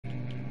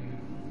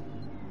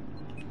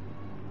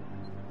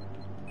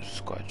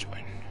Squad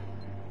join.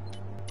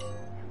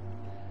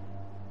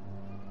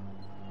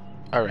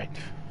 Alright,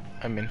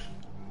 I'm in.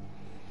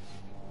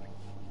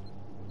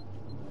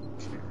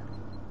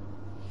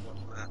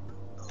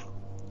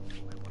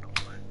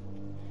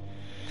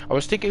 I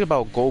was thinking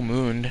about Go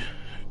Moon.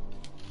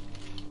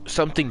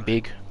 Something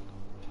big.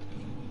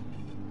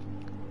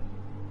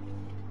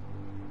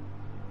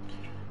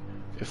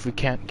 If we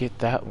can't get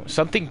that one.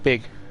 Something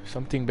big.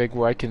 Something big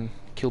where I can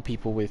kill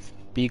people with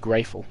big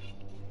rifle.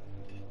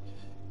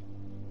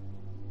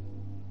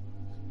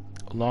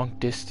 Long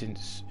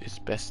distance is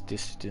best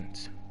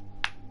distance.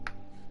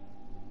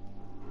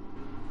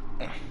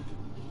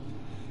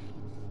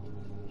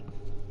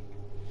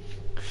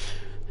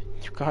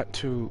 You got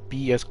to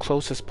be as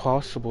close as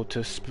possible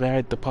to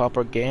spread the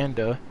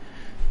propaganda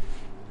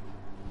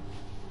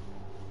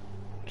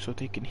so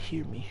they can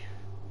hear me.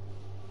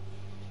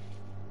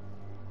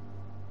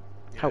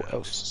 Yeah, how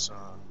else?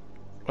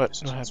 What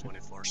happened?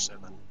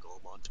 24/7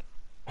 goal mod.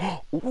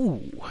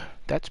 Ooh,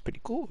 that's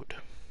pretty good.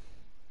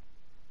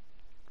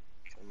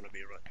 I'm gonna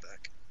be right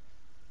back.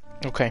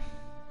 Okay.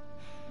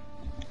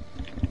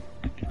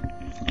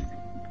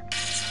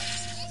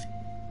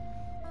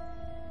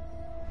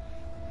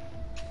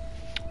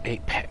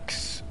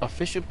 Apex.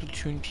 Official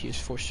Platoon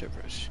PS4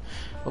 servers.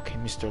 Okay,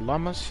 Mr.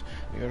 Llamas,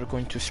 we are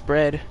going to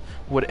spread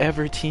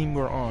whatever team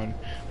we're on.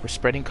 We're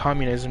spreading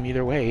communism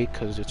either way,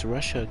 because it's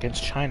Russia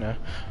against China.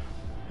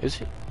 Is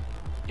it?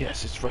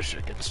 Yes, it's Russia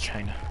against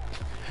China.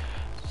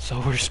 So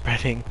we're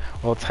spreading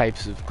all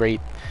types of great,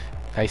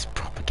 nice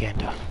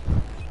propaganda.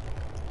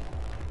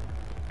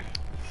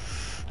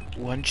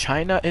 One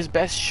China is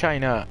best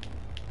China.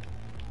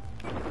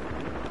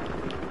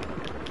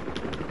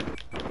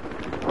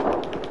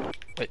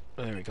 Wait,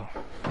 there we go.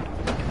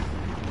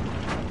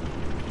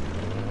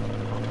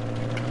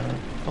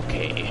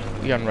 Okay,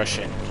 we on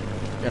Russian.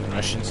 We on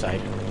Russian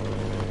side.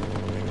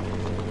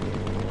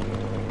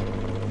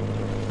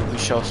 We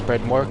shall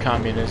spread more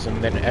communism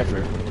than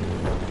ever.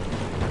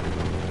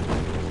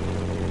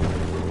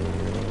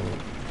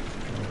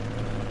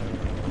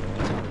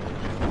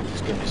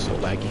 This game is so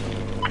laggy.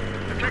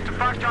 Objective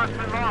Foxtrot's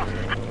been lost.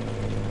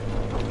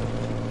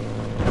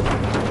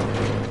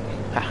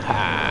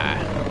 Haha.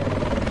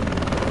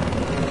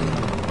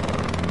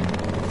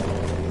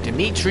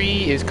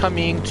 Dmitry is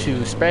coming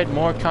to spread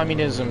more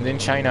communism than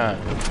China.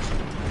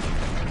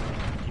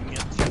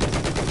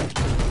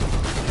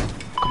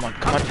 Come on,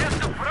 come on.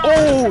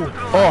 Oh!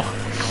 Oh!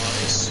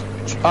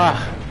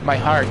 Ah, my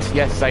heart.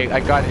 Yes, I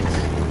got it.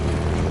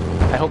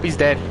 I hope he's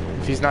dead.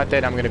 If he's not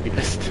dead, I'm gonna be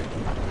pissed.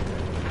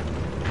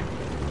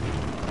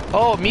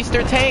 Oh,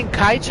 Mr. Tank!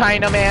 Hi,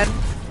 China man!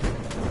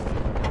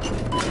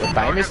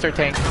 Goodbye, Mr.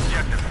 Tank.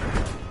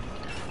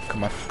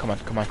 Come on, come on,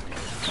 come on.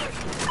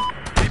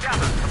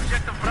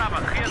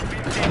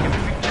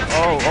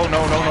 Oh,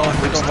 no, no, no.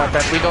 We don't want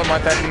that. We don't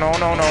want that. No,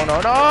 no, no,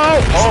 no, no!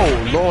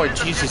 Oh, Lord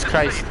Jesus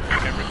Christ.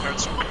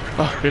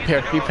 Oh,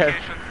 repair, repair.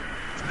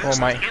 Oh,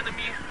 my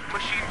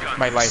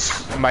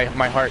life.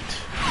 My heart.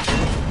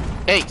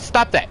 Hey,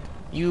 stop that!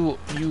 You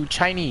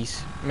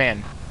Chinese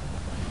man.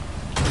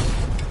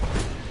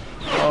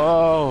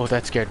 Oh,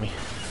 that scared me.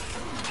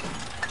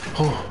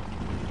 Oh.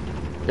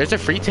 There's a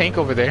free tank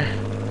over there.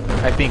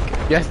 I think.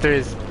 Yes, there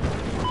is.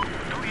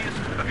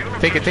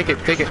 Take it, take it,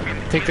 take it.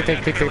 Take the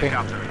tank, take the tank.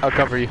 I'll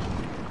cover you.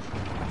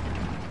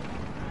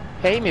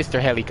 Hey, Mr.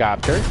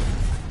 Helicopter.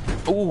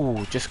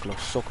 Ooh, just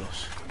close, so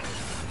close.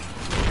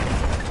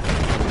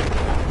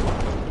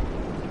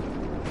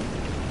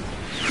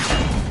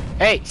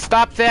 Hey,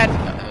 stop that,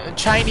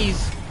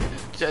 Chinese.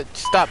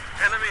 Stop.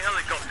 Enemy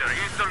helicopter.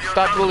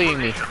 Stop bullying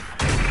me.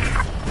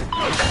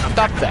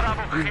 Stop that,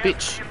 you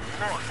bitch.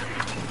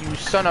 You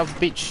son of a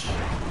bitch.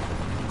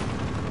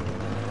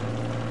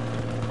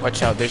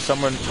 Watch out, there's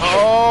someone.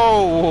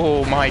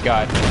 Oh my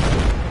god.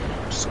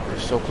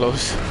 So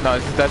close. No,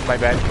 that's my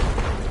bad.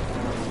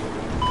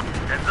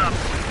 Heads up.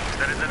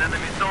 There is an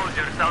enemy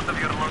soldier south of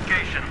your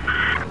location.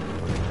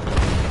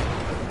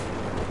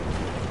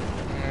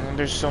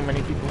 There's so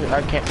many people here.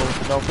 I can't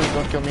move. No, please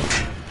don't kill me.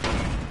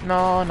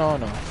 No, no,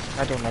 no.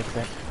 I don't like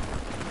that.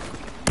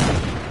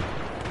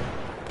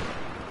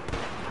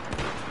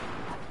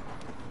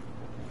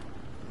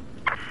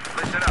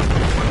 Listen up.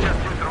 We've just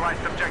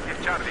neutralized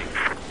objective Charlie.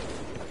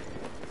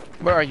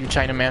 Where are you,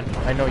 Chinaman?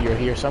 I know you're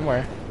here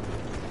somewhere.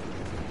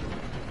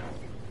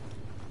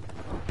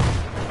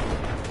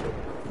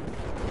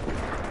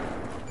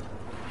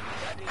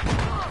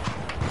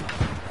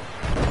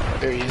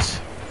 There he is.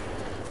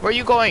 Where are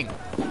you going?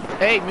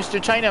 Hey, Mr.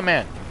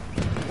 Chinaman.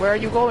 Where are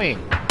you going?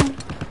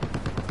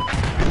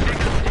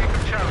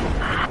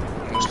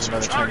 There's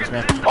another Chinese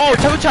man. Oh,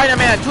 two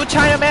Chinaman! Two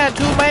Chinaman!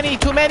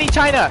 Too many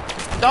China!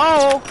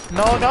 No!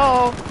 No,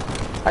 no!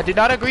 I did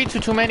not agree to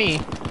too many.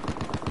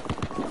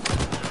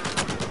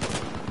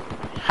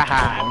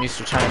 Haha,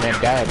 Mr. Chinaman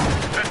died.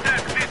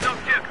 Attack this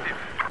objective.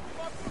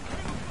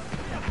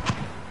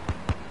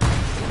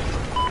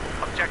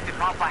 Objective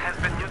Alpha has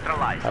been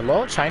neutralized.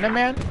 Hello,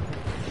 Chinaman?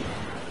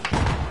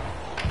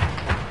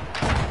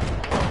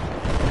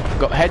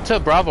 Go head to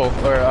Bravo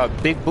or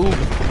Big Boob.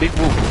 Big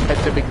Boob. Head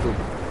to Big Boob.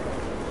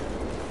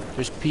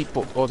 There's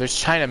people. Oh, there's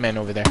Chinamen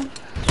over there.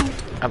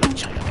 I like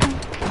Chinamen.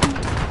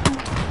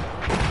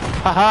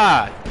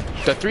 Haha!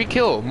 The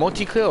 3-kill,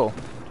 multi-kill.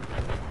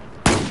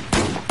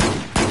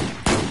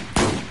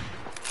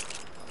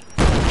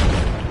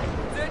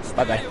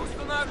 Bye bye.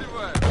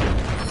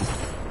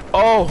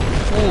 Oh,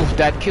 ooh,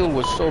 that kill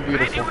was so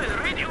beautiful.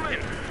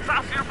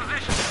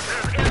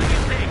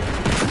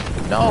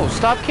 No,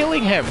 stop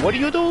killing him. What are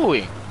you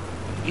doing?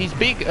 He's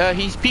big.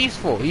 He's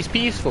peaceful. He's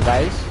peaceful,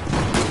 guys.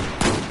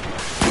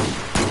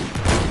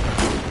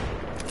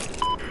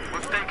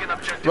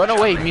 Run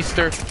away,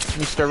 Mr.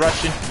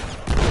 Russian.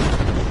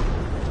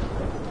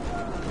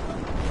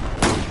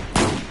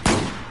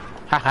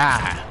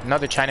 Haha,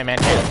 another Chinaman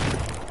hit.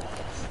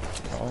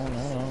 Oh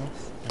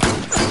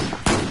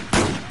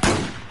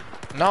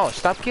no. No,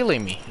 stop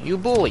killing me, you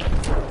bully.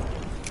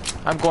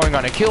 I'm going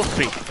on a kill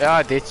streak.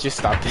 Ah, this just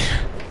stopped it.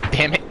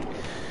 Damn it.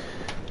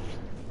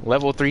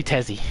 Level 3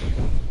 Tezzy.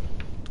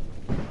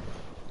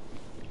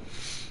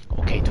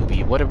 Okay,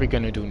 2B, what are we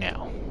gonna do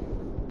now?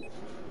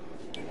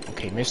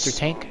 Okay, Mr.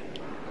 Tank.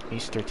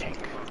 Mr. Tank.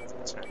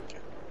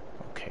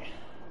 Okay.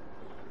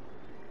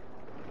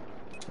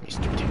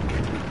 Mr. Tank.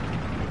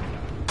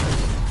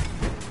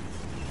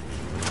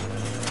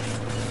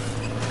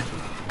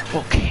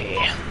 Okay.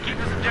 Keep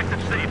this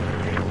objective safe.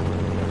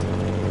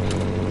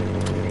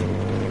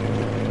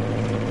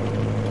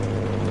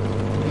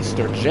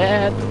 Mr.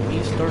 Jet,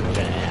 Mr.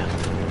 Jet.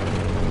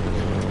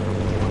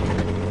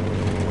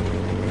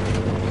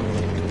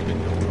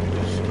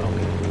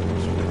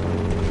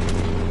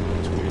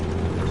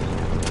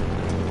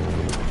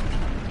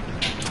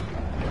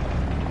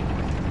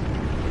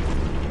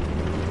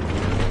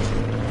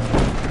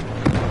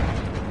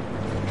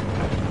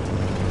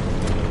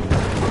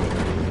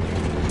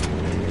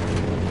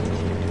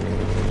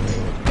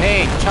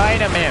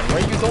 Chinaman,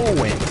 where you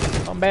going?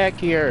 Come back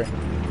here.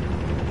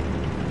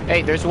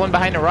 Hey, there's one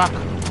behind the rock.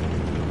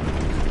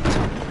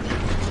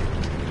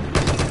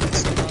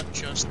 It's not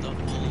just a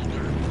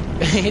boulder.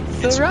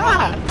 It's a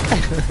rock.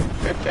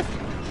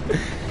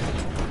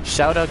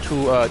 Shout out to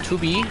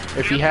 2B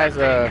if he has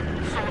a.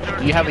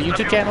 Do you have a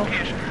YouTube channel? No,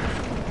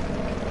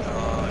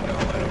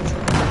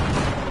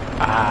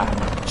 I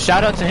don't.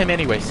 Shout out to him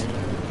anyways.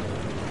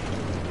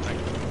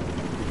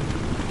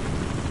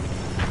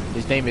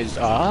 His name is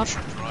You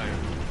should try it.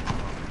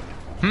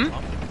 Hmm?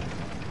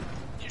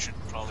 You should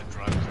probably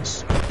drive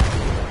this.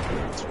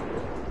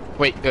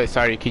 Wait,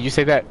 sorry, can you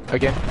say that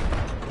again?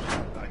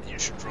 You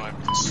should drive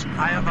this.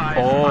 I have eyes.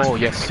 Oh,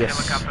 yes,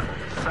 yes. Helicopter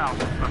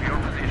south of your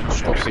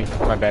position. Oopsie,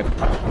 my bad.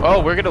 Oh,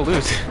 we're gonna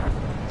lose.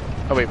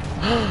 Oh wait.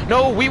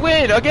 No, we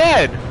win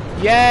again!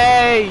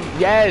 Yay!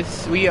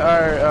 Yes, we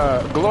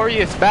are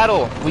glorious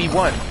battle. We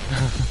won.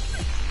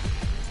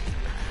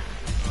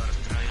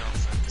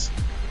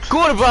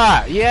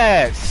 Goodbye!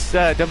 Yes!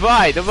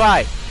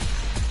 Divide!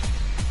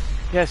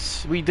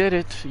 Yes, we did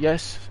it.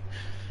 Yes.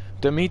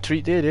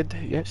 Dimitri did it.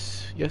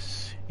 Yes.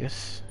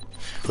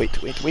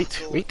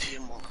 Wait.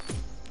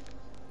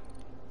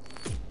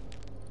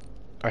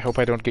 I hope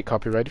I don't get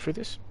copyrighted for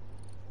this.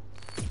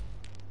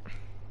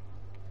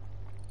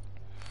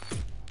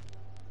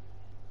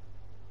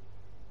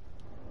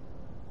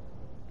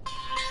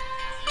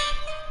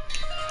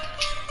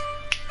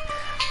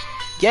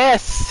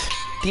 Yes!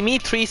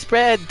 Dimitri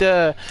spread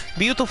the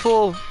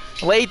beautiful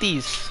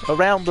ladies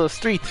around the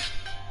street.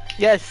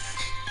 Yes!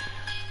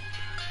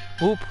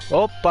 Oop,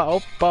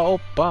 oppa.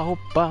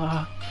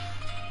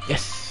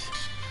 Yes!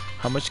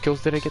 How much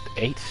kills did I get?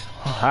 8?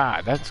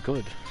 Haha, that's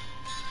good.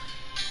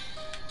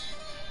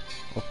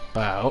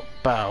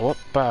 Oppa.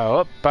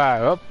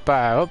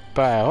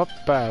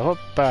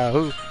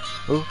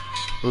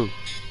 Ooh.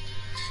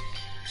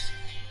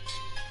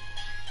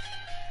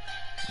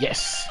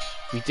 Yes!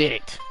 We did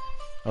it!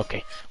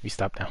 Okay, we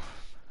stop now.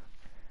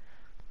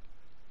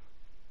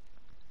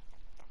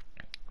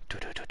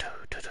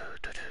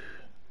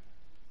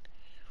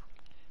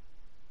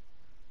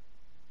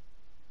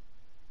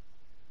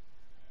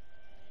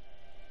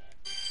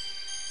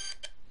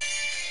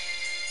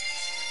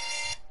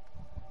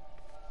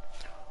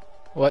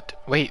 What?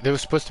 Wait, there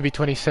was supposed to be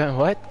 27.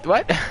 What?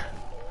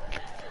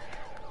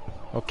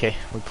 Okay,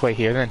 we play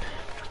here then.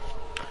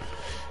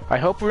 I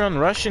hope we're on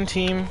Russian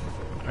team.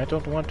 I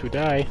don't want to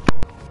die.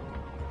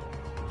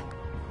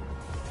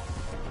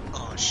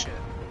 Oh shit.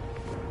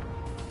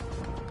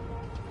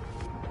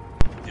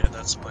 Yeah,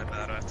 that's my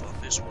bad. I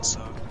thought this was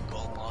a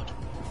goal mod.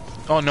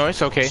 Oh no,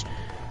 it's okay.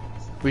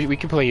 We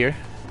can play here.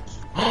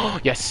 Oh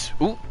yes.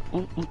 Ooh.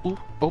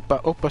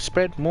 Oppa,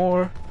 spread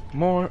more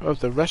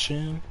of the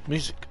Russian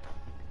music.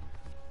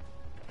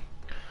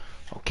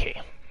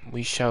 Okay,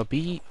 we shall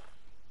be.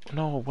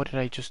 No, what did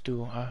I just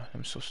do?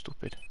 I'm so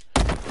stupid.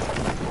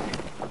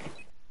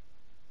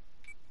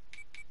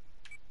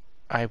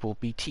 I will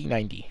be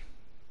T90.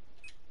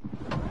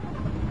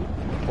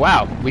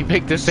 Wow, we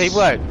picked the same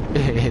one.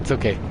 It's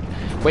okay.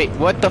 Wait,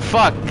 what the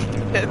fuck?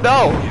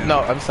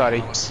 No, I'm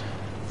sorry.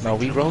 No,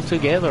 we roll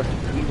together.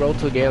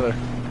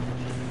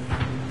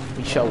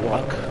 We shall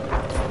walk.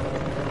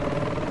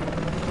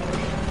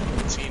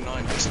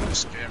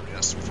 scary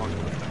as fuck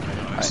with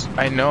the eyes.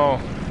 I know.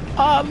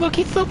 Oh, look,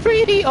 he's so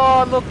pretty.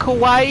 Oh, look,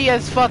 kawaii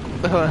as fuck.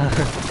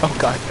 Oh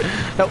god,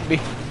 help me.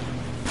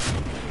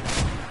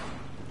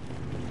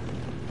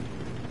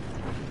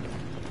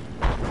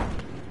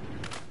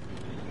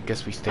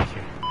 Guess we stay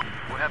here.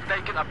 We have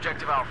taken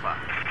objective Alpha.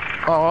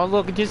 Oh,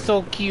 look, he's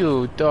so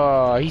cute.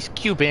 Oh, he's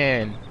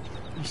Cuban.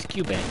 He's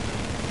Cuban.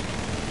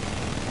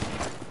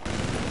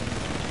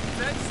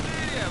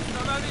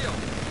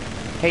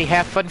 Hey,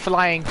 have fun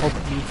flying.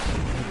 Hopefully.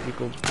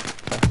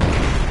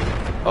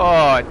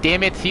 Oh,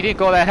 damn it, he didn't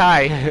go that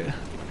high.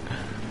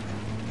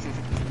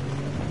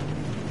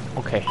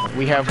 Okay,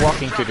 we have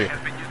walking to do.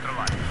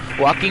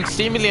 Walking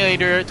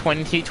Simulator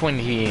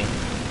 2020.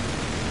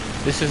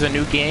 This is a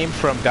new game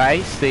from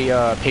DICE. They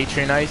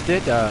patronized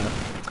it.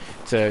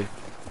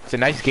 It's a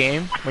nice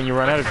game. When you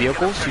run out of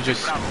vehicles, you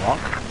just walk.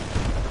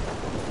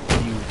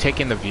 You take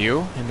in the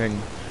view, and then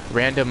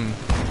random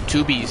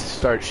tubies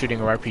start shooting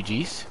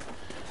RPGs.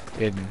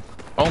 And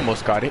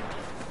almost got it.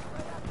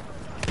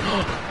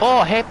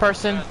 Oh, hey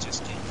person.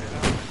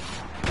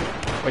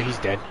 Wait, he's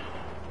dead.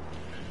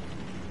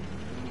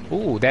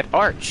 Ooh, that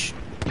arch.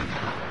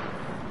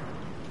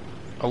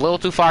 A little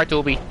too far,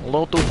 Toby. A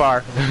little too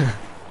far.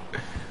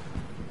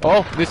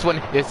 Oh, this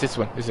one. This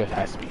one. This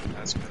has to be.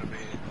 That's gonna be.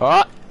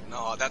 Oh.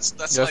 No, that's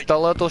just like a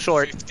little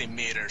short. 50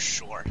 meters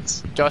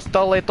short. Just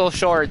a little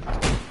short.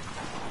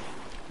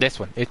 This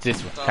one. It's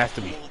this one. Has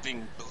to be.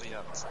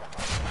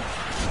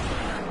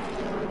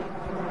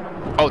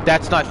 Oh,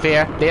 that's not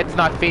fair. That's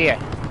not fair.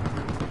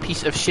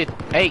 Piece of shit.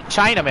 Hey,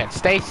 Chinaman,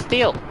 stay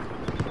still.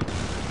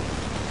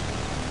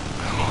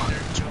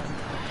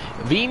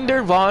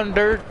 Winder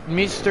Wander,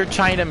 Mr.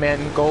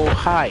 Chinaman, go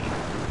high.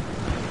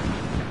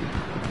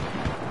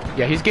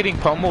 Yeah, he's getting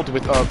pummeled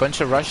with a bunch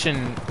of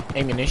Russian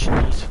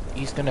ammunition.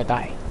 He's gonna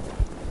die.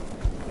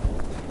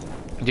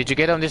 Did you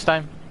get him this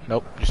time?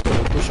 Nope, just a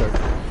little too short.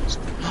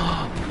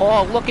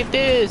 Oh, look at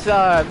this!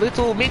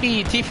 Little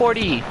mini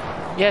T40.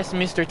 Yes,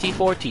 Mr.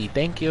 T40.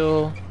 Thank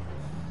you.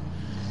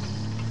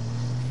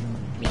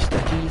 Mr.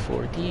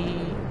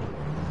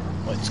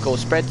 T40. Let's go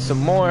spread some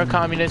more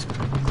communist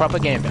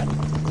propaganda.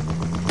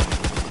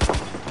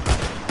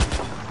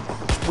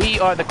 We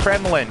are the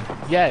Kremlin.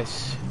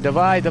 Yes.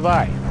 Divide,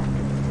 divide.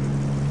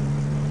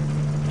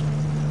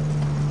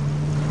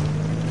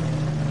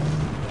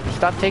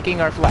 Stop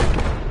taking our flag.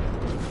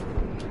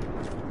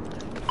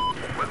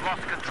 We've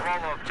lost control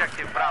of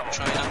objective Bravo.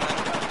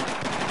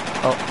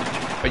 Oh,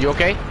 are you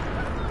okay?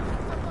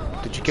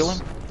 Did you kill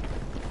him?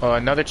 Oh,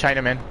 another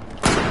Chinaman.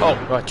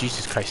 Oh,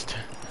 Jesus Christ.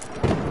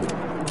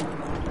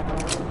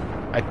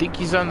 I think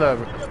he's on the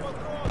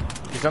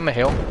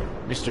hill.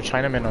 Mr.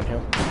 Chinaman on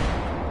hill.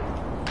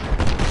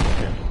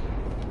 Okay.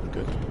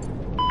 Good.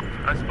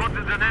 I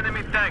spotted an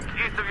enemy tank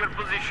east of your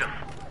position.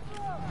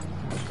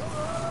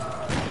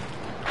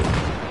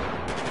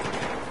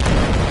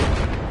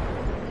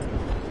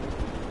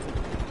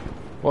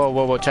 Whoa,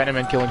 whoa, whoa,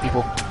 Chinaman killing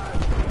people.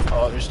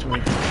 Oh, there's too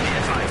many.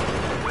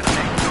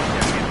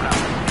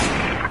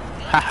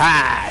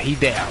 Haha, he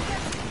down.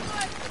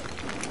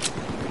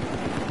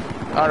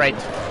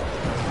 Alright.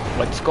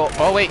 Let's go.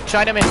 Oh wait,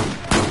 Chinaman.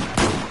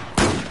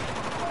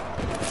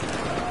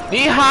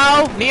 Ni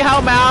hao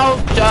mao,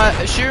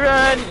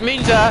 Shiren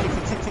Minza.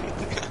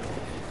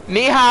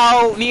 Ni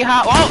hao, oh, ni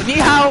hao.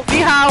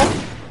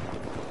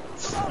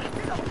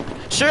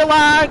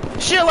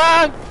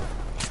 Shirlang.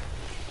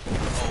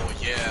 Oh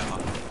yeah.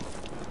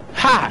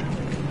 Ha.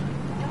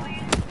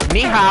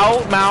 Ni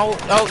hao mao.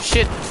 Oh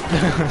shit.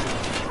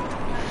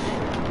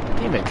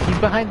 Damn it, he's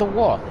behind the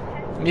wall.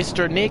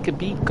 Mr. Naked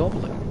Beat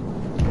Goblin.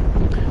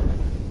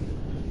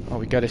 Oh,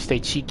 we gotta stay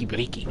cheeky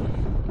breaky.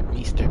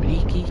 Mr.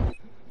 Breaky,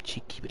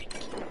 cheeky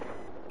breaky.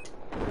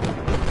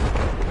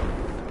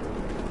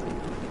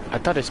 I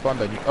thought it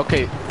spawned on you.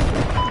 Okay.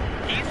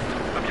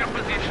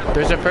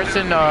 There's a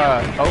person,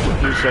 oh,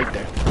 he was right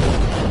there.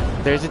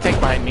 There's a tank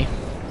behind me.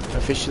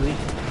 Officially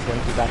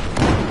going to die.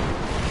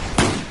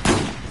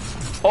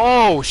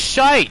 Oh,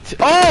 shite!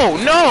 Oh,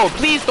 no!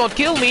 Please don't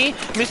kill me,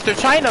 Mr.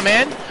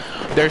 Chinaman!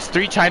 There's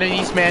 3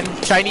 Chinese men,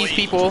 Chinese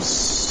people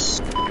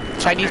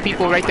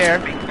right there.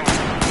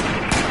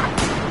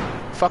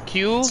 Fuck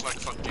you. It's like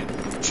fucking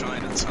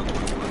China.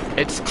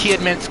 It's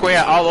Tiananmen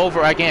Square all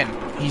over again.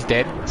 He's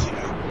dead.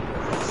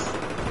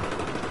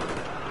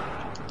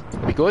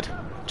 We good?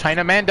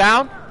 Chinaman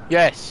down?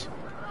 Yes.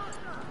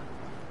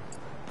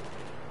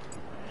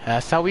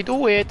 That's how we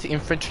do it.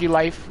 Infantry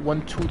life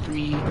 1, 2,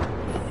 3.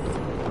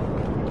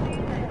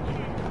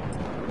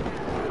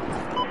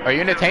 Are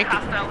you in a tank?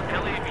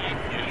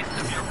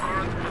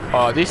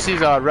 This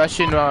is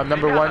Russian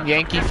number 1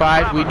 Yankee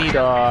 5. We need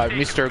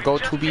Mr.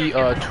 Go-To-Be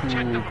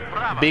to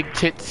big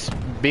tits,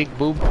 big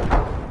boob.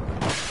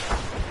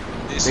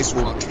 This is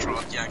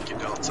Foxtrot Yankee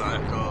Delta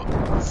Echo.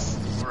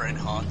 We're in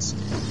hot.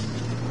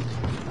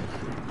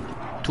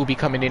 To be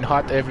coming in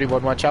hot.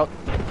 Everyone watch out.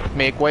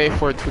 Make way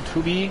for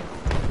to-be.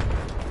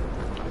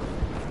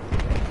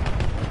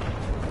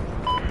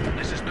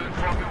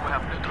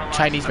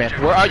 Chinese man.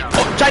 Where are you?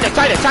 Oh, China!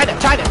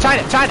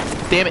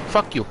 Damn it,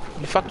 fuck you.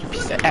 You fuck you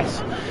piece of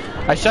ass.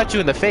 I shot you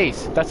in the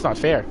face. That's not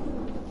fair.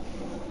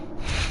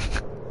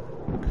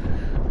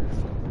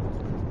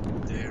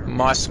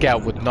 Moscow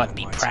would not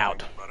be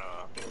proud.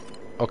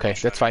 Okay,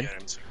 that's fine.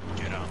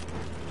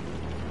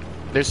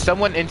 There's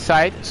someone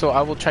inside, so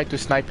I will try to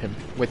snipe him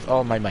with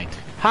all my might.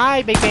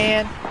 Hi, big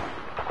man.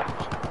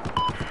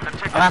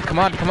 Ah, come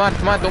on,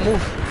 don't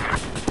move.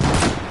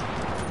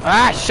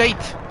 Ah,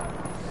 shit.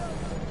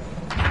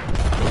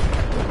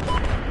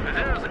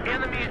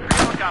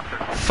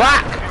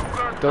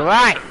 Fuck! The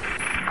right.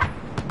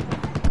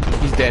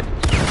 He's dead.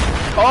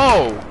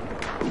 Oh!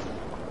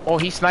 Oh,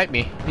 he sniped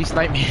me.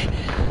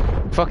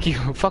 Fuck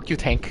you,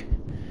 tank.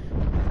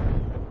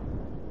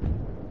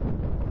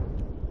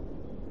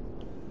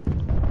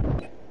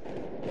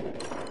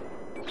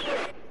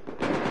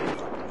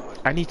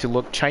 I need to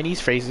look.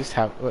 Chinese phrases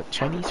have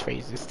Chinese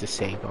phrases to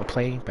say while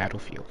playing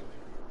Battlefield.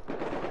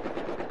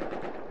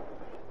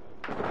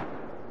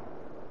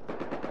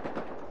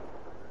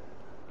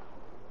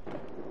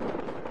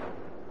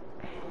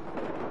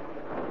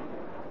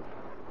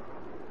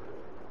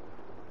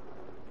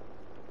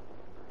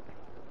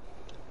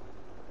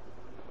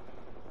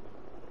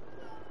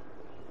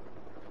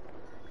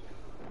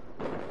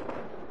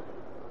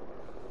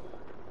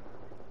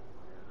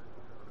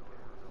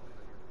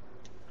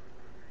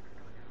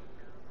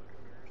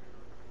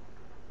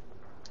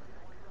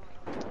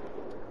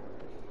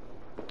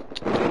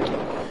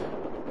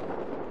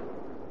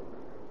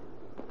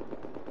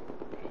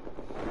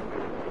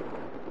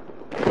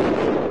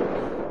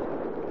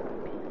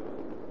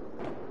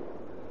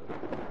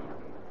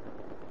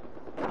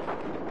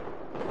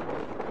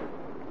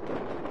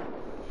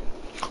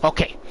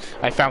 Okay,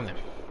 I found them.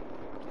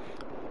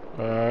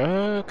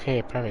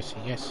 Okay, privacy,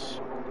 yes.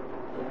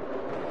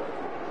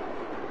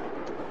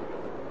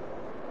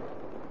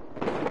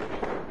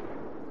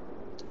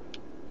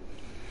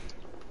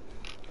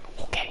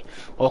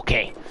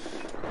 Okay.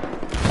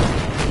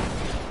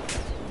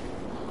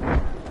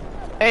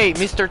 Hey,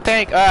 Mr.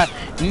 Tank,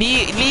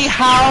 ni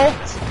hao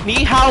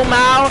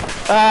mao,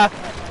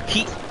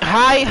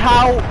 hi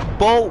hao,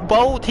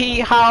 bo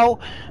ti hao,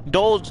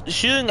 do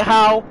shung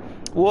hao,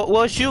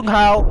 wo shung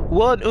hao,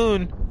 won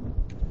un.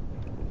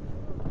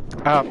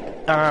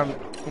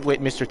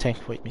 Wait, Mr.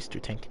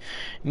 Tank,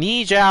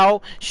 Ni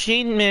jiao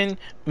xin min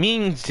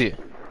mingzi.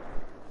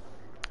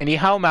 Ni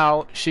hao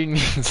mao xin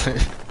mingzi.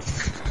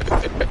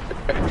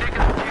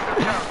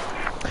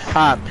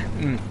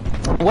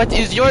 What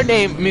is your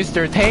name,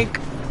 Mr. Tank?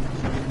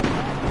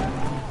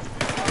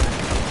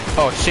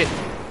 Oh shit,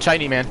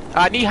 Chinese man.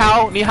 Ni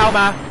hao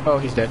ma. Oh,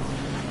 he's dead.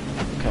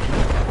 Okay.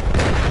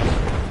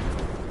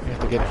 We have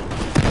to get it.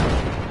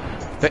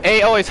 The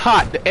AO is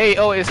hot.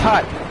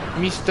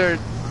 Mr.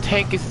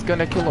 Tank is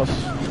gonna kill us.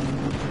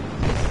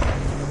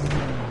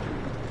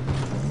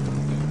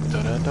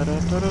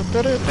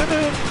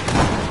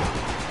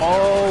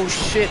 Oh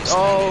shit!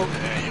 Oh.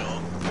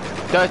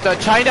 The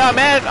China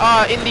man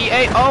in the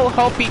AO,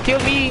 hope he kill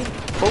me.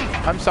 Oh,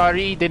 I'm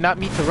sorry, did not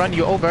mean to run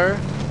you over.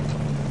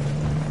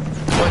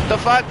 What the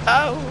fuck?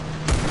 Oh.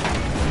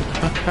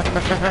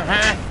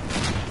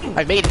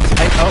 I made it.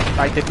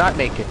 I did not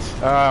make it.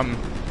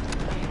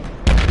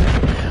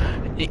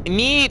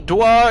 Ni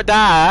duo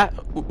da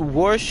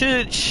wo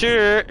shi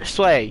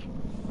sui.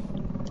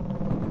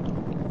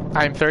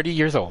 I'm 30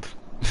 years old.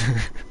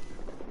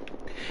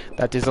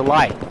 That is a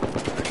lie.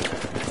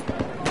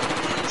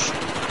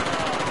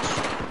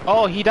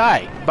 Oh, he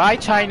died. Bye,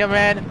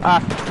 Chinaman.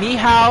 Ni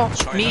hao.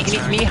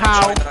 Ni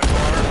hao.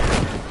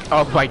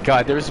 Oh my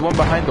god, there's one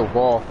behind the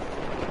wall.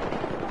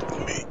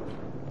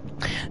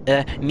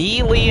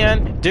 Ni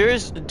lian,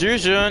 there's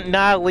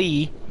na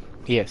li.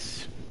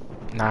 Yes.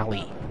 Na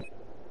li.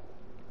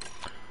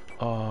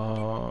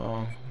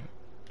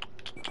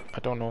 I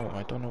don't know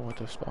what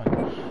to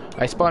spawn.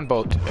 I spawn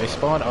boat. I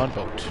spawn on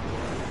boat.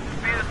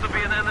 Appears to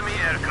be an enemy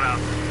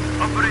aircraft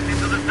operating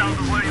to the south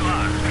of where you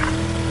are.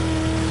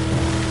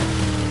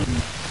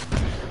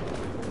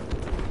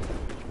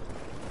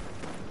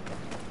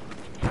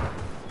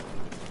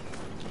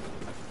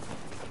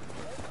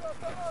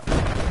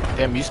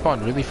 Damn, you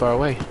spawned really far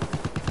away.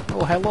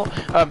 Oh, hello.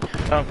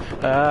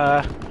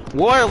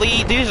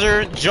 Warly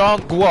Desert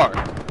Jaguar.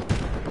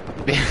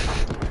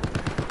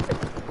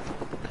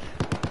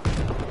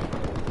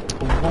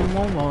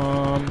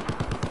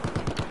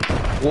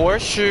 War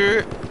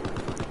Shi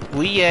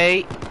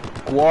Liye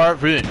War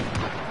Run.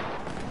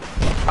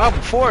 I'm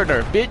a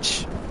foreigner,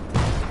 bitch.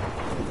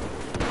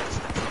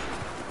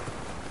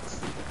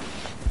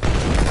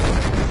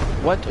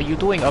 What are you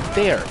doing up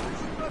there?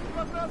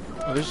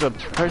 Oh, there's a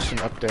person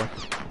up there.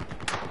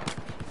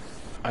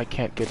 I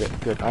can't get a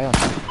good eye on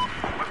him.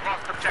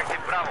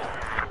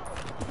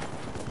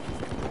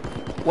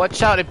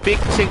 Watch out, big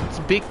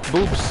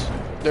boobs.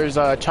 There's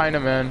a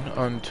Chinaman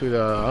onto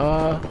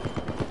the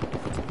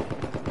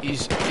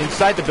he's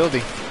inside the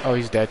building. Oh,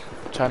 he's dead.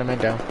 Chinaman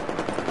down.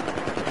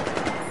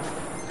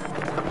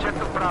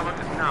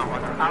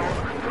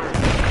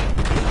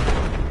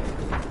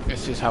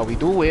 This is how we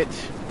do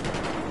it.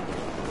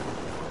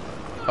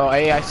 Oh,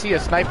 hey, I see a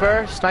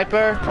sniper.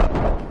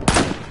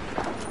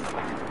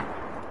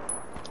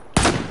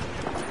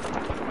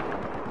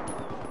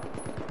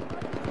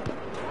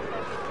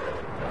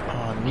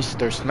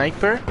 Mr.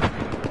 Sniper.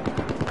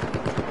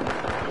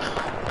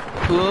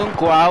 Kung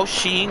Guao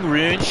Xing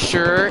Run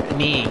Shi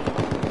Ni.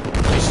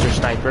 Mr.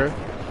 Sniper.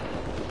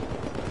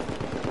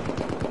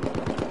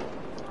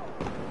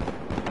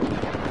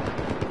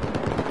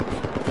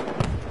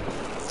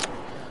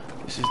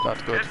 This is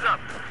not good. Heads up.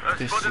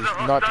 This Spotted is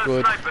a not hostile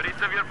good. sniper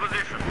east of your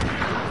position.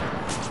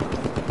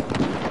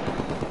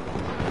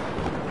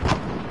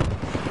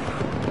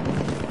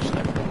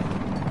 Sniper.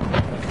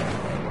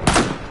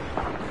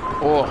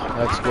 Oh,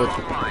 that's good.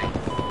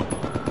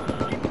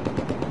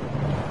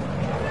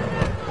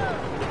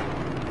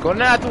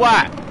 Konnichiwa.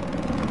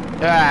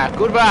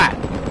 Goodbye.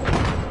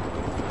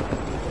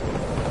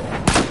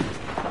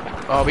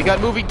 Oh, we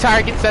got moving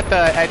targets at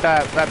the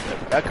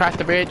across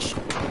the bridge.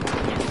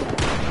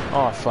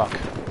 Oh fuck!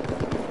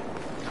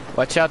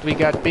 Watch out, we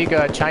got big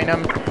China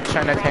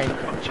tank.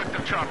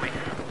 Objective Charlie.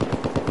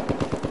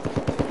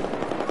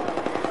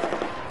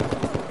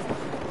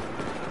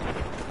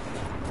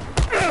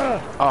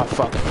 Oh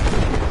fuck!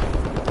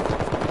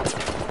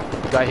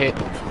 Got hit.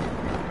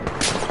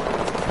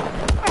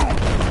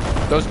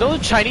 Those no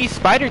Chinese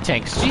spider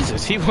tanks.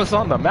 Jesus, he was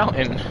on the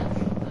mountain.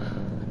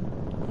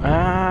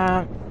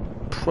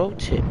 Pro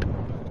tip.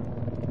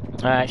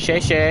 Shay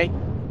Shay.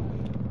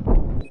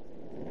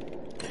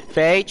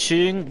 Fei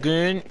Chung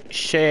Gun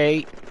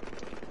Shay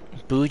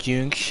Bu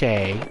Jung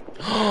Shay.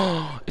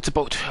 It's a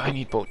boat. I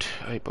need boat.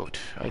 I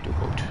do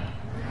boat.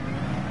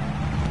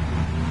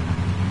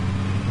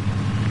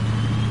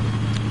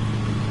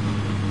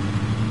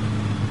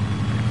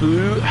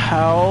 Bu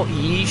Hao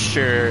Yi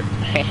Shi.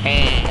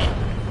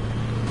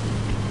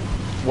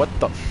 What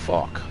the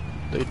fuck?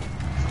 Dude.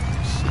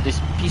 This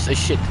piece of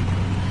shit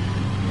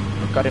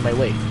got in my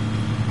way.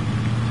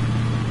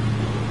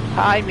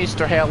 Hi,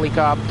 Mr.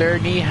 Helicopter.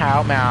 Ni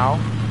hao mao.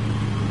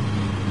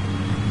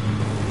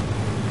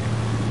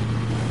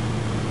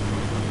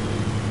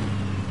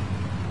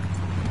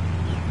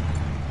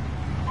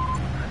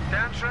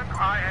 Attention,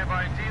 I have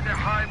ID'd a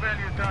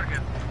high-value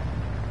target.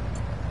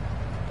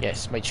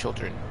 Yes, my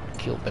children.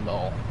 Killed them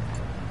all.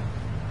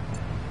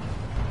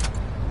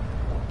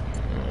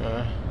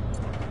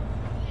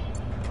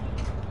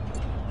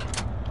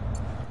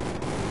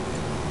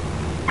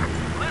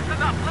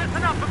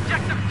 Listen up,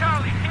 Objective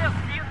Charlie, he has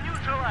been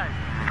neutralized.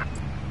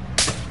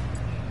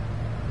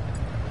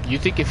 You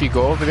think if you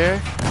go over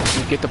there,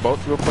 you get the boat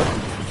real quick?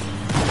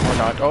 Or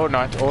not, or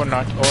not, or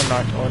not, or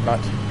not, or not.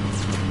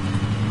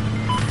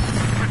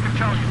 Objective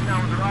Charlie is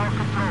now under our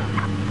control.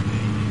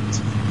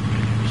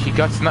 You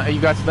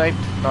got sniped?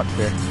 Not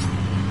fair.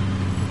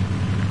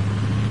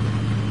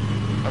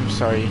 I'm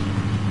sorry.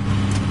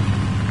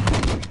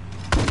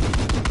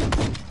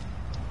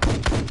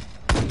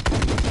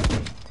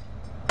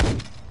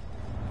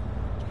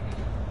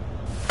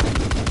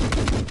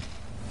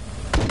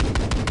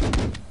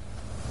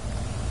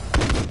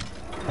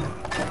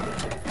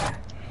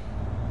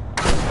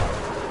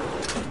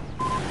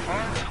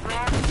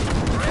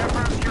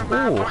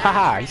 Ooh,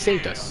 haha, he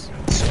saved us.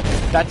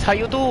 That's how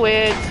you do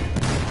it.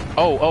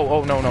 Oh,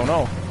 no.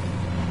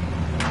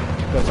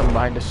 Got someone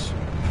behind us.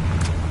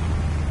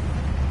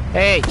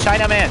 Hey,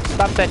 Chinaman,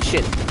 stop that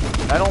shit.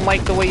 I don't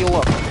like the way you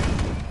look.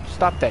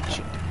 Stop that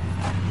shit.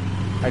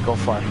 I go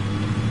far.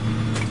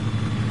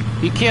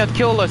 You can't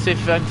kill us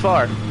if I'm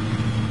far.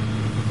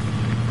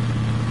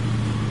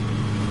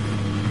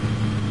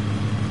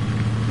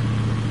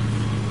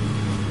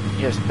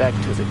 Yes, back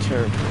to the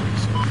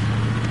territories.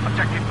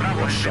 Objective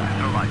Bravo is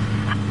neutralized.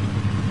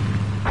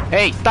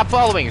 Hey, stop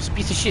following us,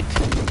 piece of shit.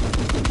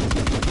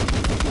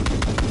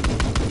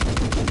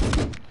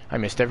 I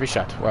missed every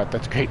shot. Wow,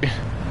 that's great.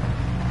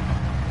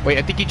 Wait,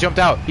 I think he jumped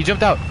out. He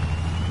jumped out.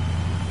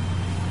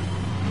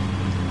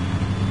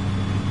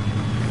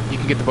 You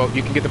can get the boat.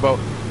 You can get the boat.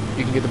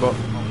 You can get the boat.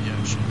 Oh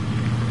yeah, shit.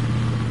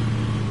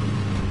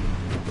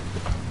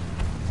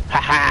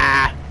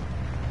 Haha.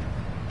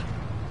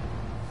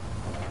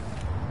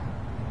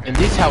 And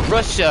this is how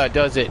Russia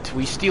does it.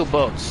 We steal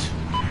boats.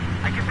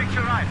 I can fix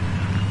your ride.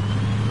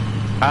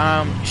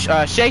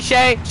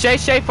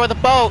 Shay for the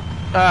boat,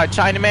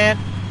 Chinaman.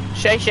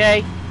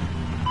 Shay.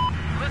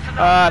 Listen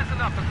up,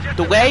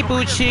 The way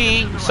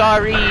Bucci,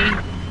 sorry.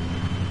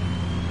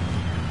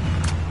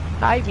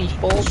 Hi,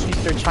 meatballs,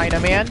 Mr.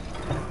 Chinaman.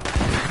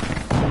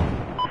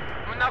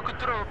 We now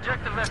control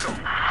objective Echo.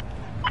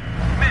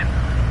 Men,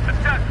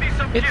 attack these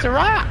objectives. It's a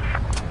rock.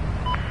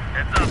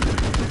 Heads up.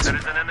 There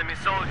is an enemy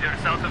soldier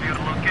south of your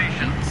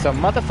location. It's a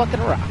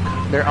motherfucking rock.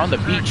 They're on the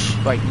beach,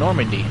 like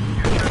Normandy.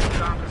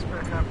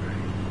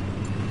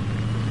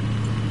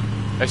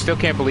 I still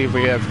can't believe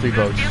we have 3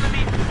 boats.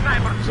 Enemy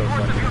sniper So north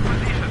fun. of your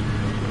position.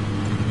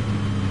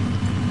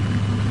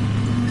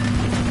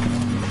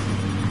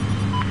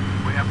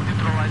 We have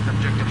neutralized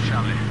objective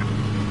Charlie.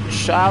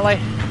 Charlie?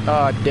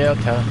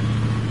 Delta.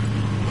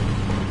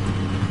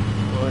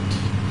 What's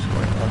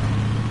going on?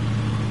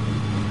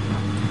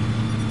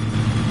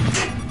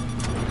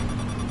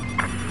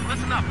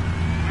 Listen up.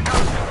 We now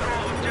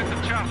control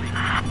objective Charlie.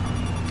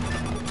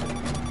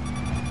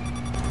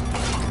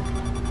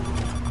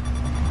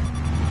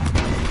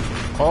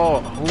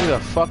 Oh, who the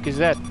fuck is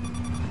that?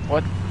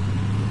 What?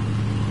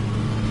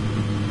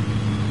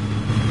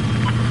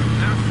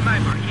 There's a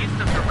sniper east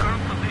of your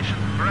current position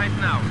right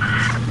now.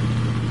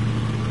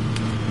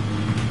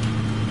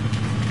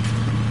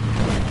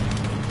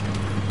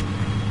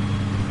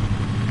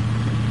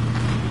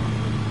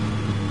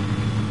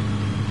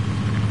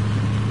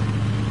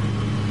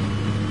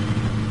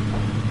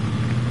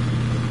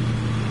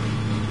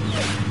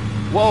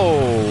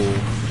 Whoa!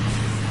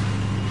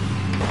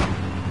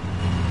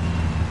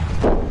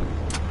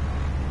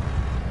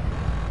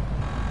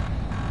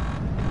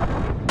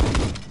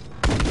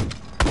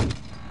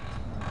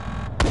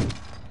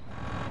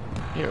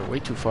 You're way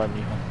too far,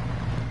 Mijo.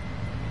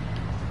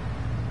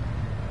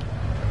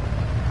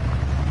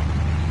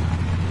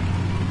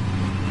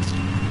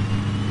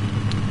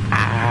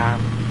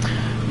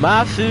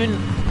 Mafun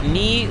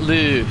Ni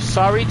Lu.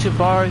 Sorry to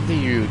bother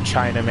you,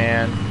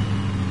 Chinaman.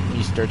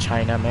 Mr.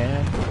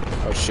 Chinaman.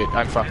 Oh shit,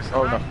 I'm fucked.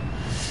 Oh no.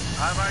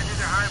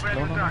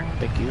 No, no, no,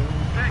 thank you.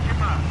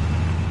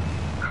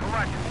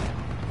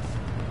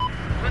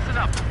 Listen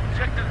up.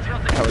 Check the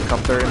Delta.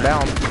 Helicopter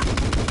inbound.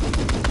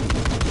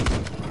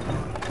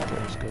 Okay,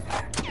 he's good.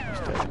 He's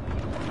dead.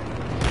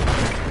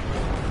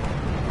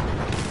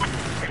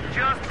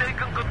 Just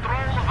taken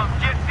control of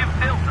objective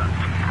Delta.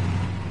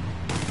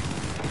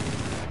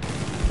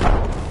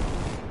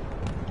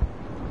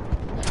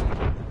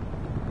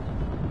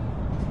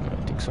 I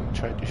think someone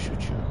tried to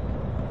shoot you.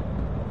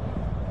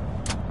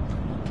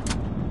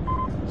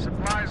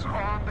 Supplies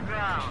on the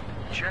ground.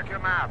 Check your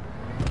map.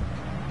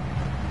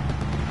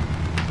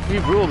 We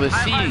rule the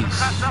Hostile seas,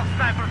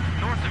 sniper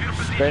north of your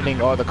position.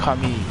 spreading all the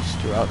commies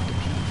throughout the peak.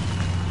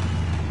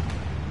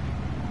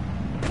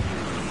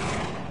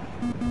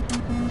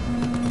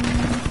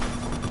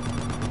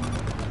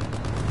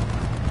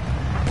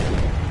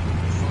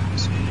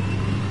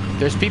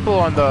 There's people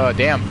on the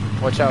dam.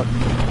 Watch out.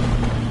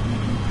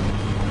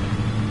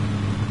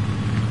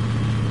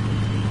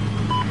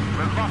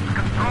 We've lost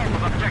control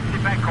of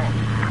objective Echo.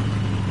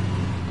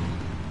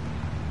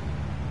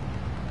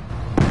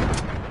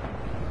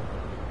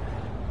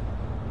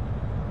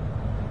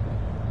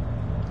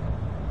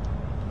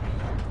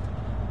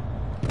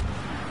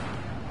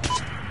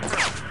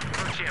 No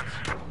chance.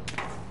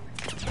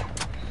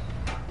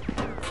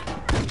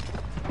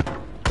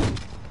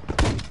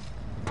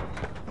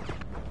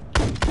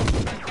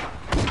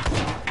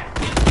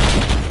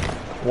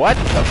 What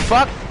the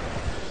fuck?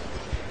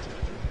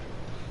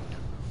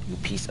 You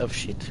piece of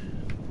shit.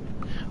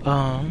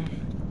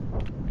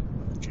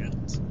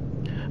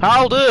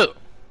 I'll do.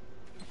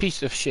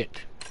 Piece of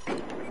shit.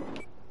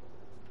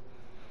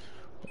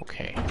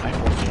 Okay, I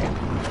will check.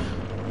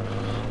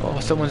 Oh,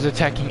 someone's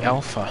attacking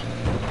Alpha.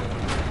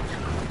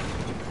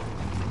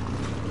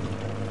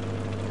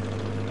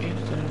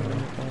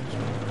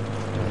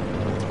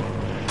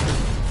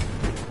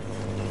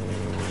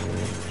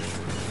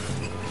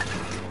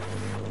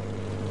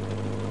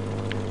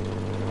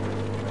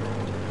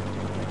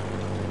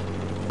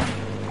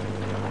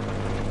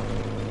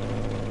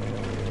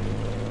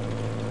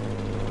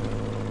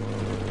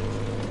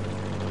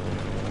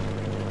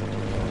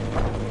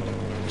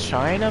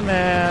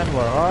 Chinaman,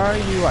 where are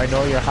you? I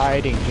know you're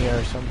hiding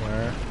here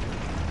somewhere.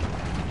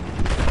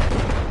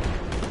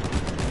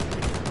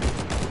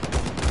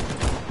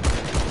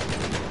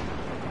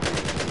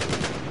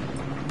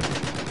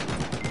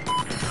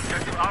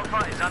 Objective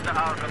Alpha is under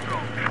our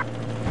control.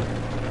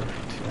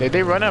 Did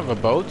they run out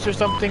of boats or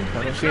something?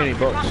 I don't see any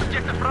boats. Lost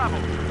objective Bravo.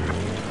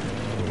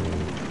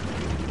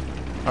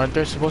 Aren't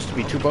there supposed to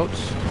be 2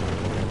 boats?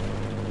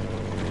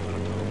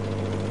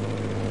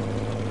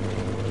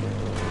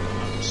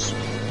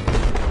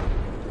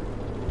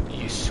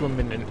 You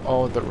swimming in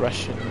all the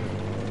Russian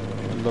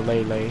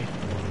LLAMA.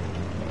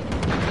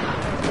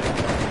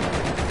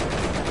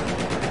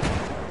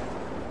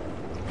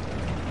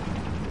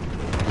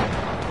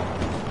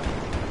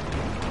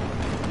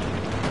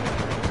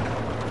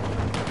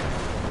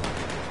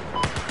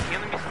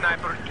 Enemy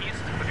sniper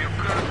east of your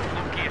current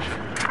location.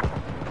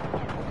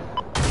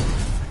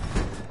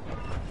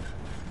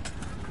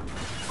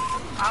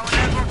 Our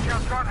network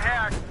just got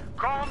hacked.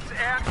 Comms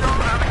and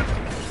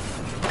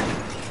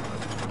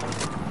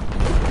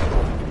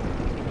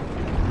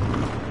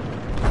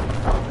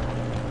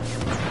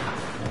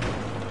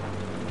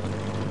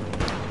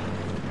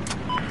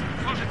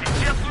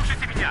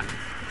Слушайте меня.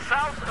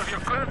 South of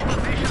your current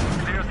position,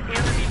 there's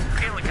enemy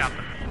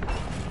helicopter.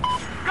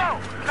 Go!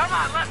 Come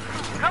on, let's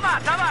move. Come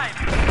on, давай!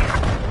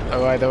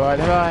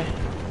 Давай.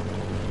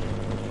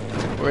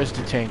 Where's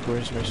the tank?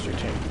 Where's Mr.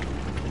 Tank?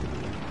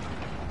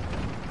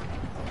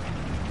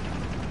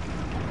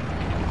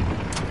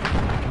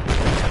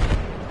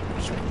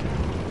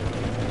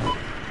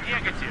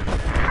 Negative.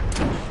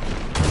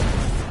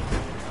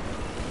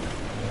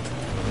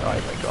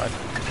 Oh my god.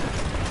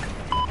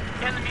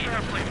 Enemy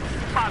airplane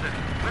spotted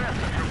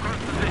west of your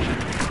current position.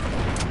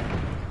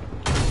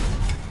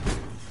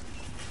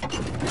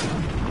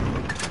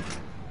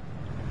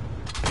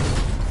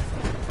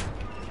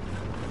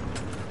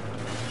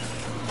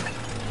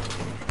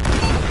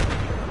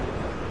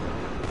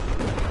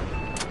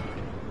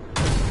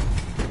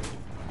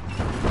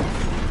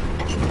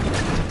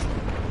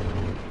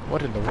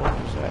 What in the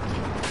world was that?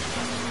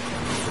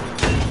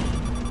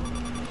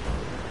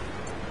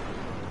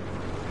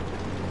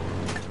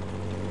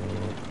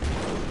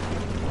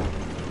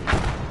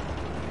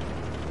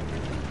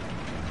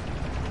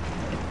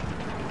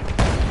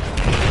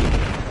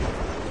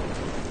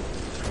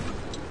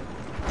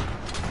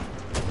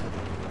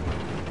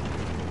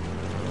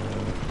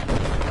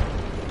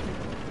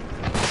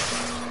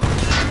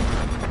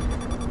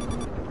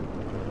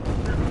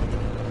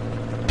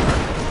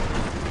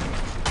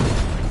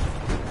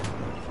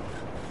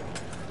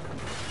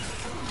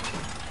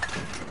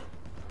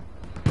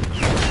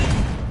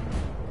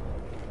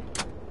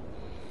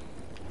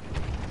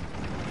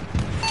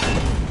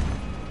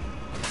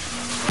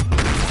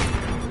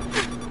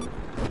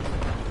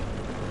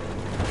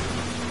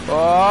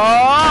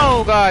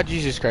 Oh God,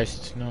 Jesus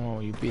Christ!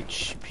 No, you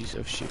bitch, piece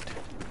of shit.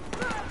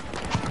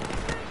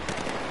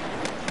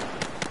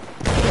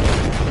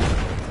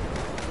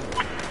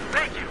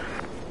 Thank you.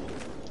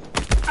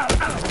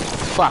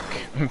 Fuck,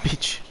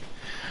 bitch.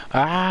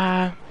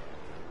 Ah,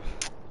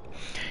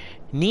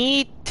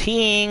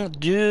 Knitting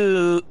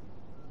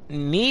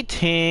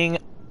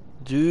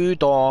do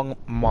dong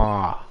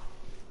ma.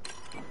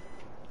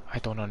 I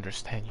don't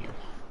understand you.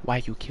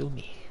 Why you kill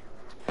me?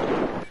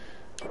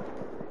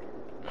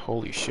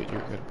 Holy shit,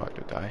 you're about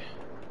to die.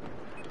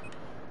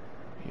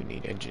 You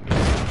need engineering.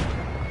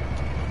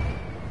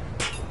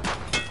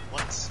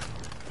 What?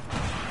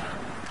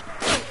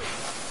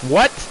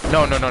 What?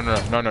 No.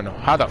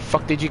 How the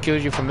fuck did you kill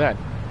you from that?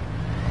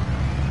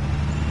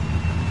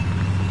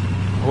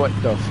 What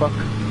the fuck?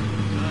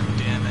 God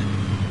damn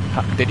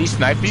it. Did he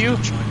snipe you?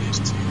 Chinese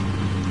team.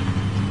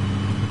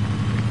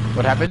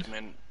 What happened?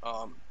 Admin,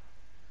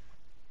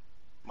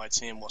 my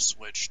team was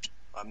switched.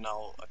 I'm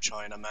now a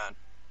Chinaman.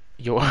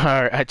 You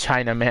are a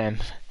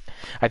Chinaman.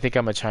 I think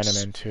I'm a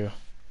Chinaman too.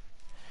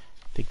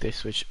 I think they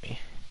switched me.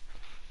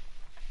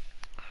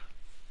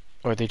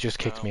 Or they just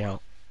kicked me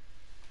out.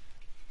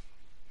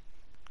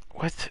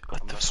 What I'm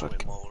the gonna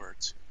fuck? swim over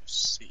to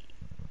see.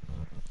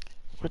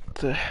 What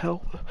the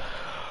hell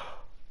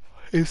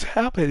is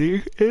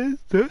happening in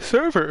the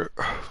server?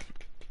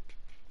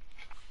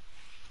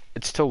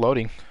 It's still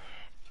loading.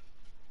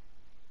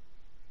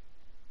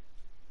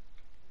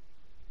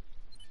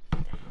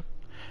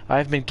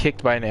 I've been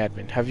kicked by an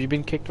admin. Have you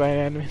been kicked by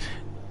an admin?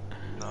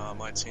 Nah,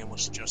 my team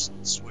was just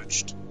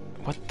switched.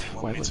 What?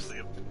 Why Want me was... to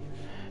leave?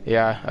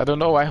 Yeah, I don't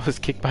know why I was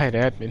kicked by an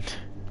admin.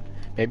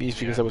 Maybe it's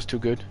because I was too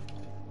good.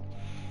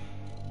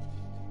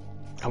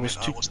 I was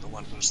the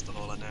one who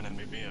stole an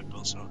enemy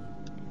vehicle, so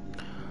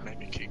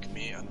maybe kick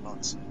me and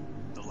not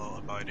the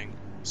law-abiding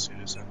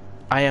citizen.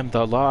 I am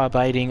the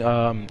law-abiding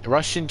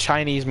Russian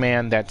Chinese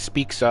man that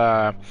speaks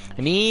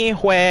Ni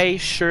Hui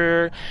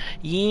Shi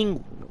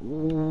Ying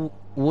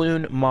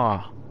Wen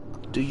Ma.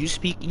 Do you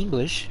speak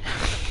English?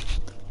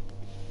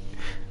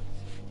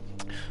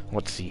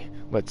 Let's see.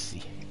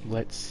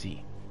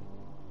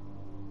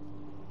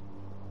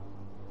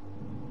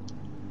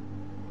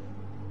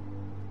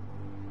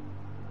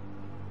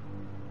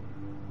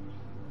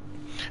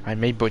 I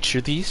may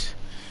butcher these.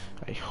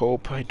 I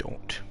hope I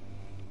don't.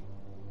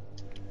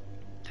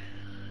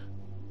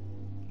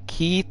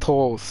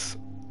 Kitos.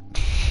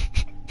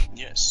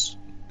 Yes.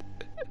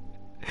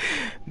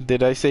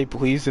 Did I say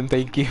please and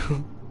thank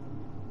you?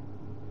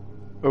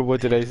 Or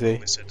what did I say?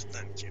 Only said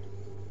thank you.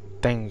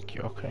 Thank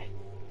you, okay.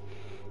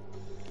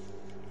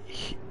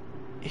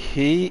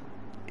 He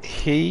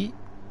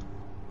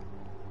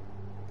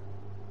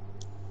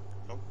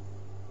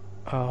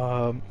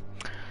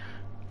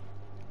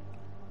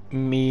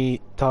mi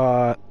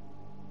ta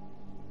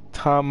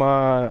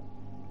tama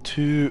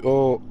tu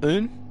o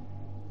un.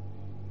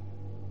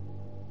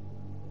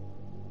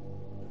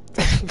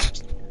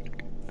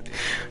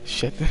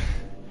 Shit.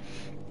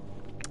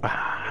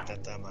 Ah,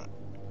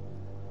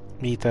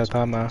 mita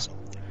tama.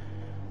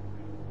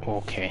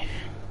 Okay.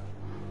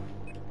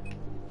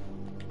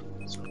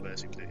 So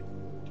basically,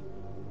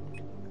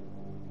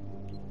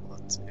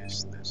 what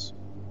is this?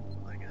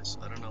 I guess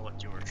I don't know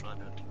what you were trying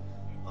to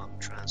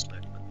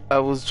translate. But... I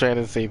was trying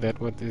to say that.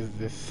 What is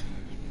this?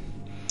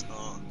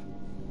 Oh,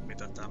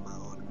 mitä tämä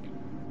on?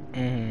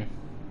 Mm.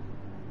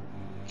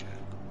 Okay.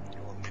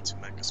 You want me to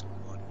make a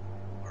squad?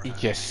 Or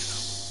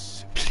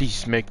Yes.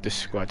 Please make the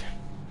squad.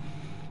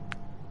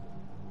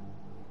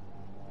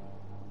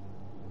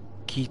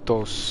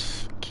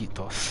 Kitos.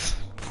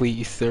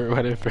 Please, or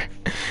whatever.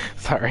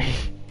 Sorry.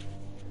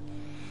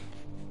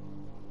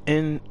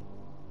 En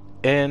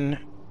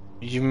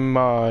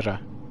Yumara.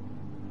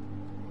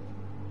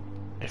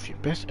 If you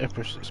best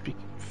ever speak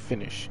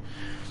Finnish.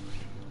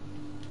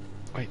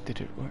 Wait, did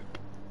it work?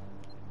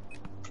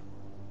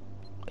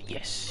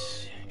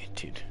 Yes, it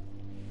did.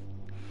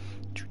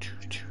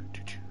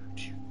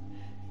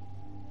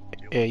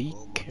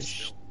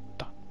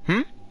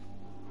 Hmm?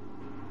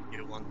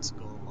 You want to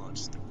go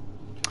monster?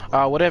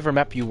 Whatever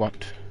map you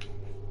want.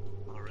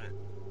 Alright.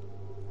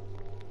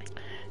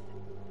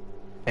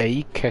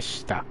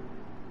 Eikesta.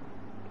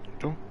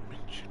 Don't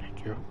mention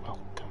it, you're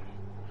welcome.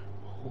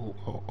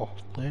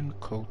 Len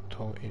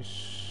Koto is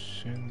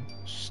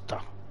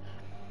Sinsta.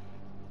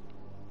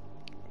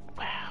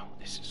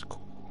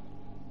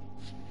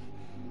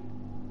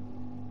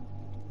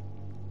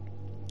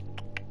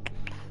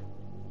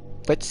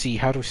 Let's see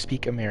how to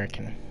speak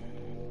American.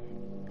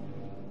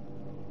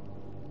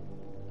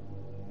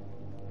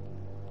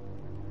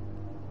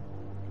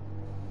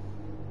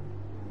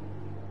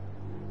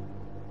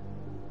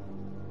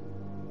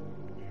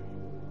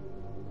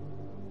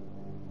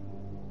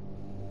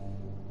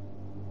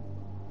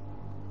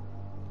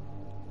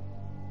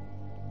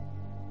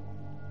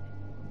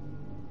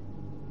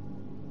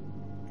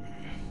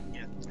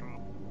 Yeah,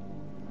 true.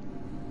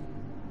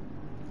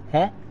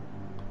 Huh?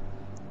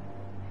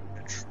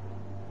 Metro.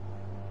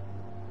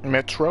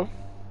 Metro?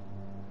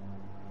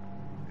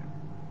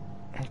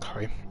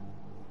 Okay.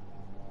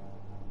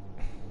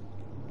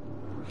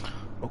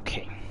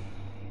 Okay.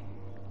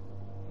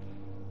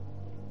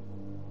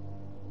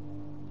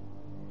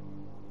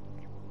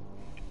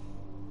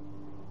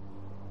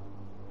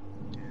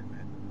 Damn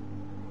it.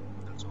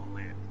 There's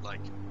only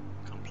like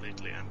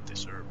completely empty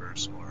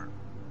servers or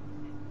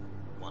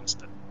ones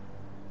that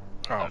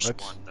Oh, there's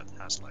that's... one that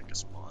has like a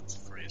spot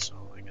free, so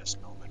I guess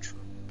no metro.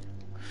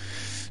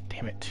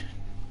 Damn it.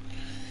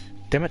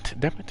 Damn it,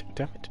 damn it,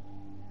 damn it.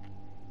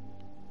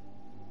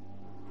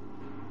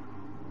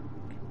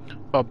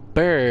 A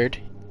bird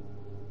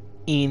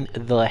in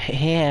the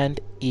hand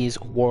is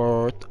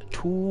worth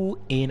two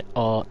in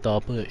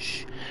the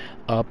bush.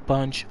 A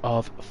bunch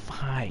of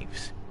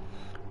fives.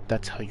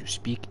 That's how you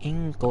speak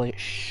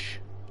English.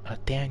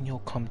 Daniel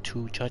come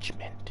to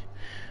judgment.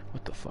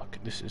 What the fuck?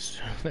 This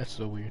is... that's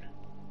so weird.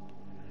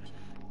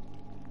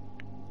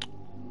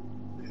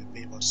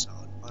 Vivossa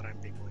on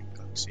parempi kuin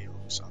kaksi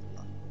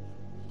oksalla.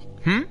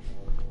 Hmm?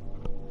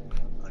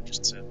 I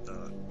just said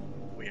the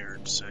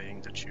weird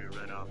saying that you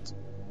read out.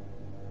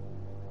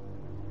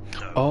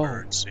 The Oh.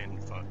 birds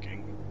in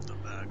fucking the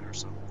bag or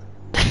something.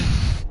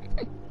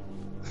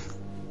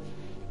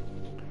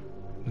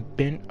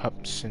 Been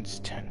up since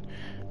 10.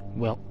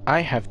 Well, I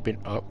have been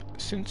up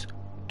since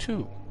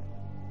 2.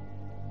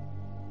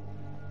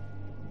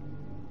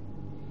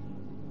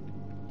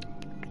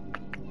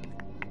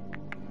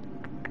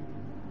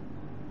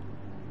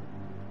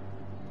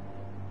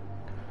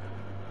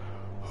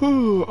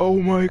 Oh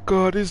my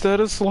god, is that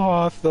a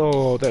sloth?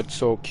 Oh, that's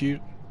so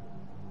cute.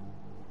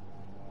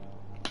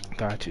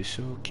 That is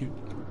so cute.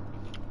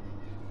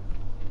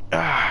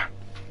 Ah,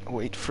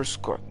 wait for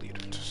squad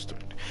leader to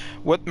start.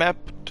 What map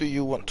do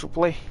you want to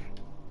play?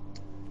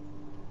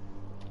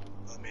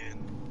 I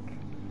mean,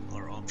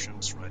 our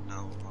options right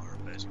now are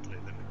basically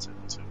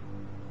limited to.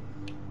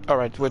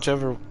 Alright,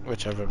 whichever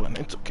one,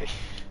 it's okay.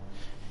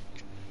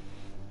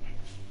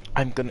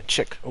 I'm gonna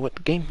check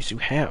what games you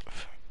have.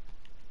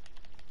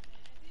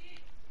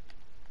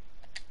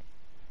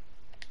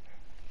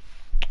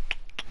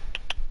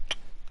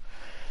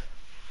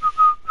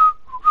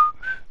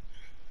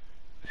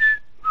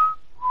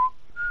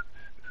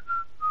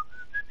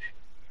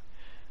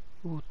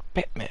 Ooh,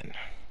 Batman.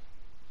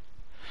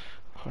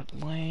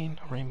 Hardline,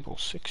 Rainbow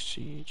Six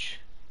Siege.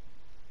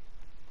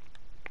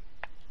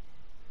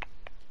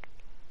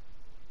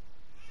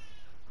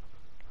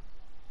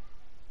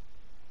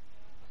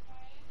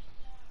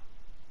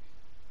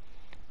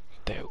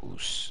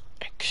 Deus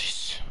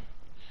Ex.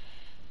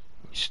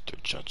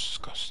 Mr. Judge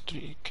Scott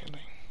 3 killing.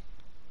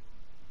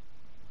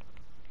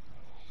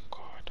 Oh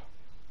god.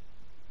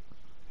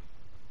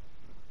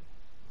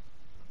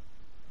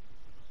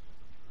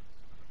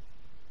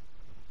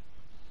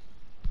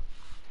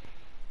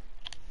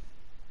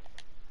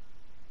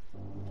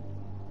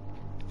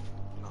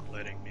 Not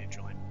letting me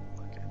join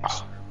like any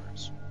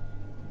servers.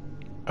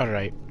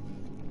 Alright.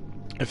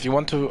 If you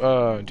want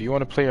to, do you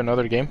want to play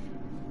another game?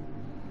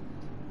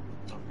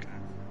 Okay.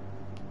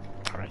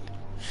 Alright.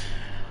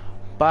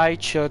 Bye,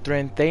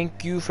 children.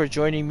 Thank you for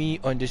joining me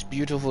on this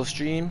beautiful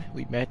stream.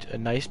 We met a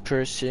nice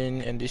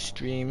person in this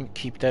stream.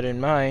 Keep that in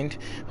mind.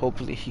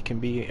 Hopefully he can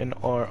be in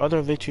our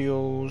other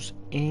videos.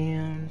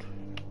 And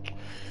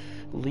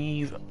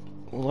leave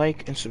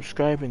like and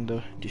subscribe in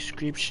the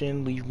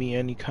description. Leave me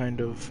any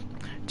kind of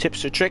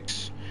tips or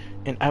tricks.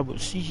 And I will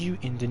see you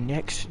in the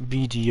next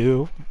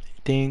video.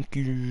 Thank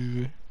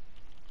you.